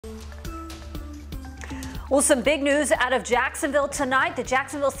Well, some big news out of Jacksonville tonight. The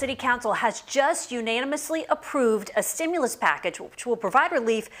Jacksonville City Council has just unanimously approved a stimulus package which will provide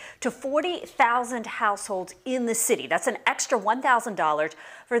relief to 40,000 households in the city. That's an extra $1,000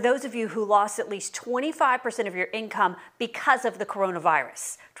 for those of you who lost at least 25% of your income because of the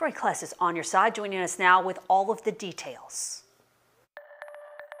coronavirus. Troy Kless is on your side, joining us now with all of the details.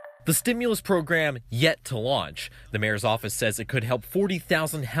 The stimulus program yet to launch. The mayor's office says it could help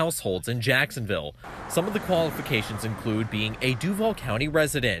 40,000 households in Jacksonville. Some of the qualifications include being a Duval County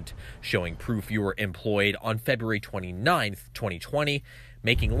resident, showing proof you were employed on February 29th, 2020,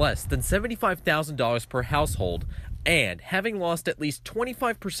 making less than $75,000 per household, and having lost at least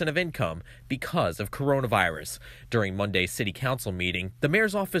 25% of income because of coronavirus. During Monday's city council meeting, the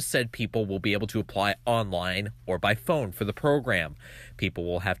mayor's office said people will be able to apply online or by phone for the program. People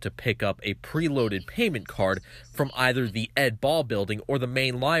will have to pick up a preloaded payment card from either the Ed Ball building or the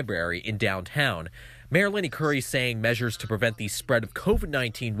main library in downtown. Mayor Lenny Curry saying measures to prevent the spread of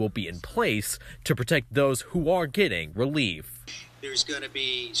COVID-19 will be in place to protect those who are getting relief. There's going to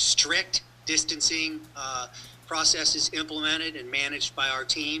be strict distancing processes implemented and managed by our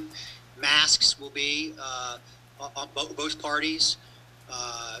team. Masks will be on both parties.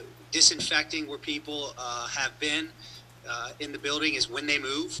 Disinfecting where people have been in the building is when they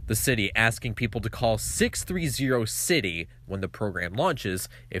move. The city asking people to call 630-CITY when the program launches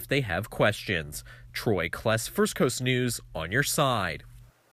if they have questions. Troy Kless, First Coast News, on your side.